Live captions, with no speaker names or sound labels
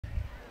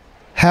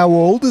How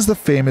old is the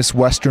famous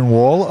western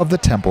wall of the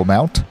Temple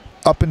Mount?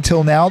 Up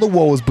until now, the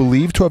wall was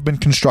believed to have been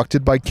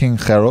constructed by King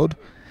Herod,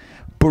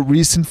 but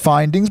recent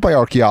findings by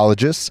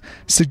archaeologists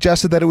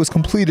suggested that it was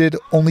completed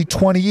only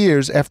 20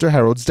 years after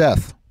Herod's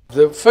death.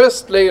 The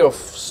first layer of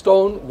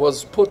stone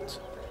was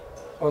put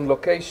on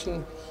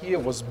location here,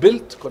 was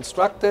built,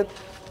 constructed,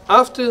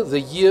 after the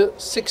year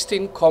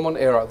 16 Common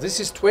Era. This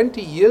is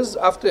 20 years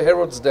after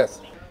Herod's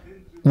death.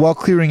 While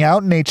clearing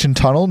out an ancient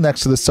tunnel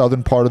next to the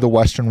southern part of the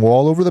Western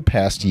Wall over the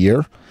past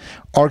year,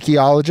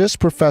 archaeologists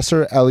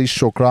Professor Eli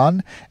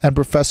Shokran and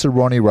Professor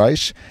Roni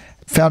Reich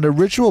found a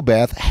ritual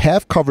bath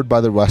half covered by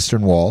the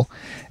Western Wall,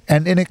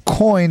 and in it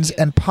coins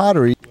and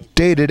pottery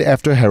dated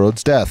after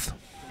Herod's death.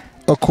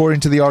 According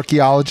to the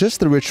archaeologists,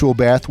 the ritual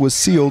bath was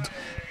sealed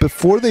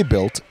before they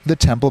built the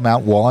Temple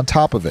Mount wall on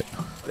top of it.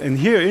 And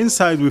here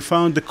inside we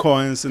found the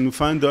coins and we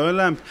found the oil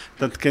lamp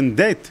that can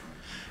date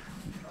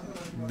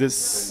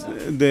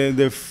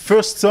the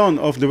first stone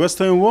of the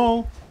Western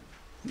Wall.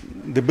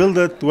 They built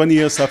it 1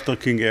 year after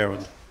King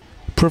Herod.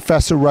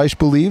 Professor Reich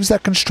believes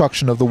that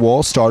construction of the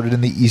wall started in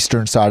the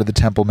eastern side of the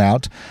Temple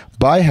Mount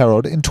by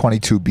Herod in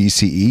 22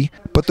 BCE,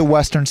 but the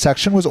western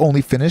section was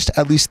only finished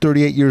at least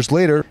 38 years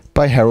later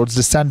by Herod's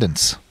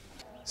descendants.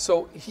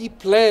 So he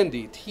planned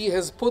it. He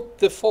has put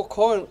the four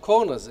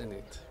corners in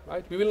it.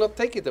 Right? We will not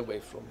take it away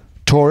from him.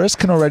 Tourists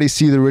can already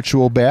see the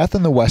ritual bath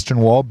and the Western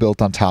Wall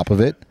built on top of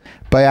it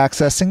by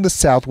accessing the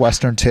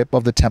southwestern tip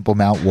of the Temple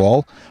Mount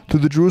wall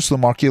through the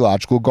Jerusalem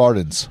Archaeological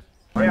Gardens.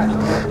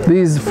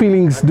 These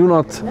feelings do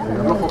not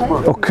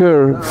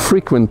occur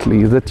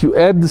frequently, that you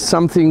add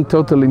something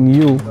totally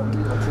new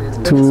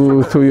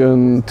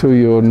to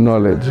your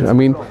knowledge. I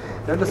mean,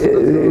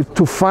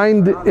 to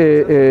find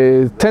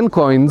 10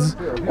 coins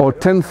or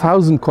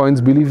 10,000 coins,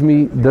 believe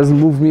me, doesn't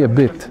move me a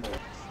bit.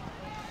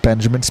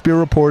 Benjamin Spear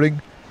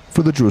reporting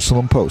for the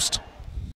Jerusalem Post.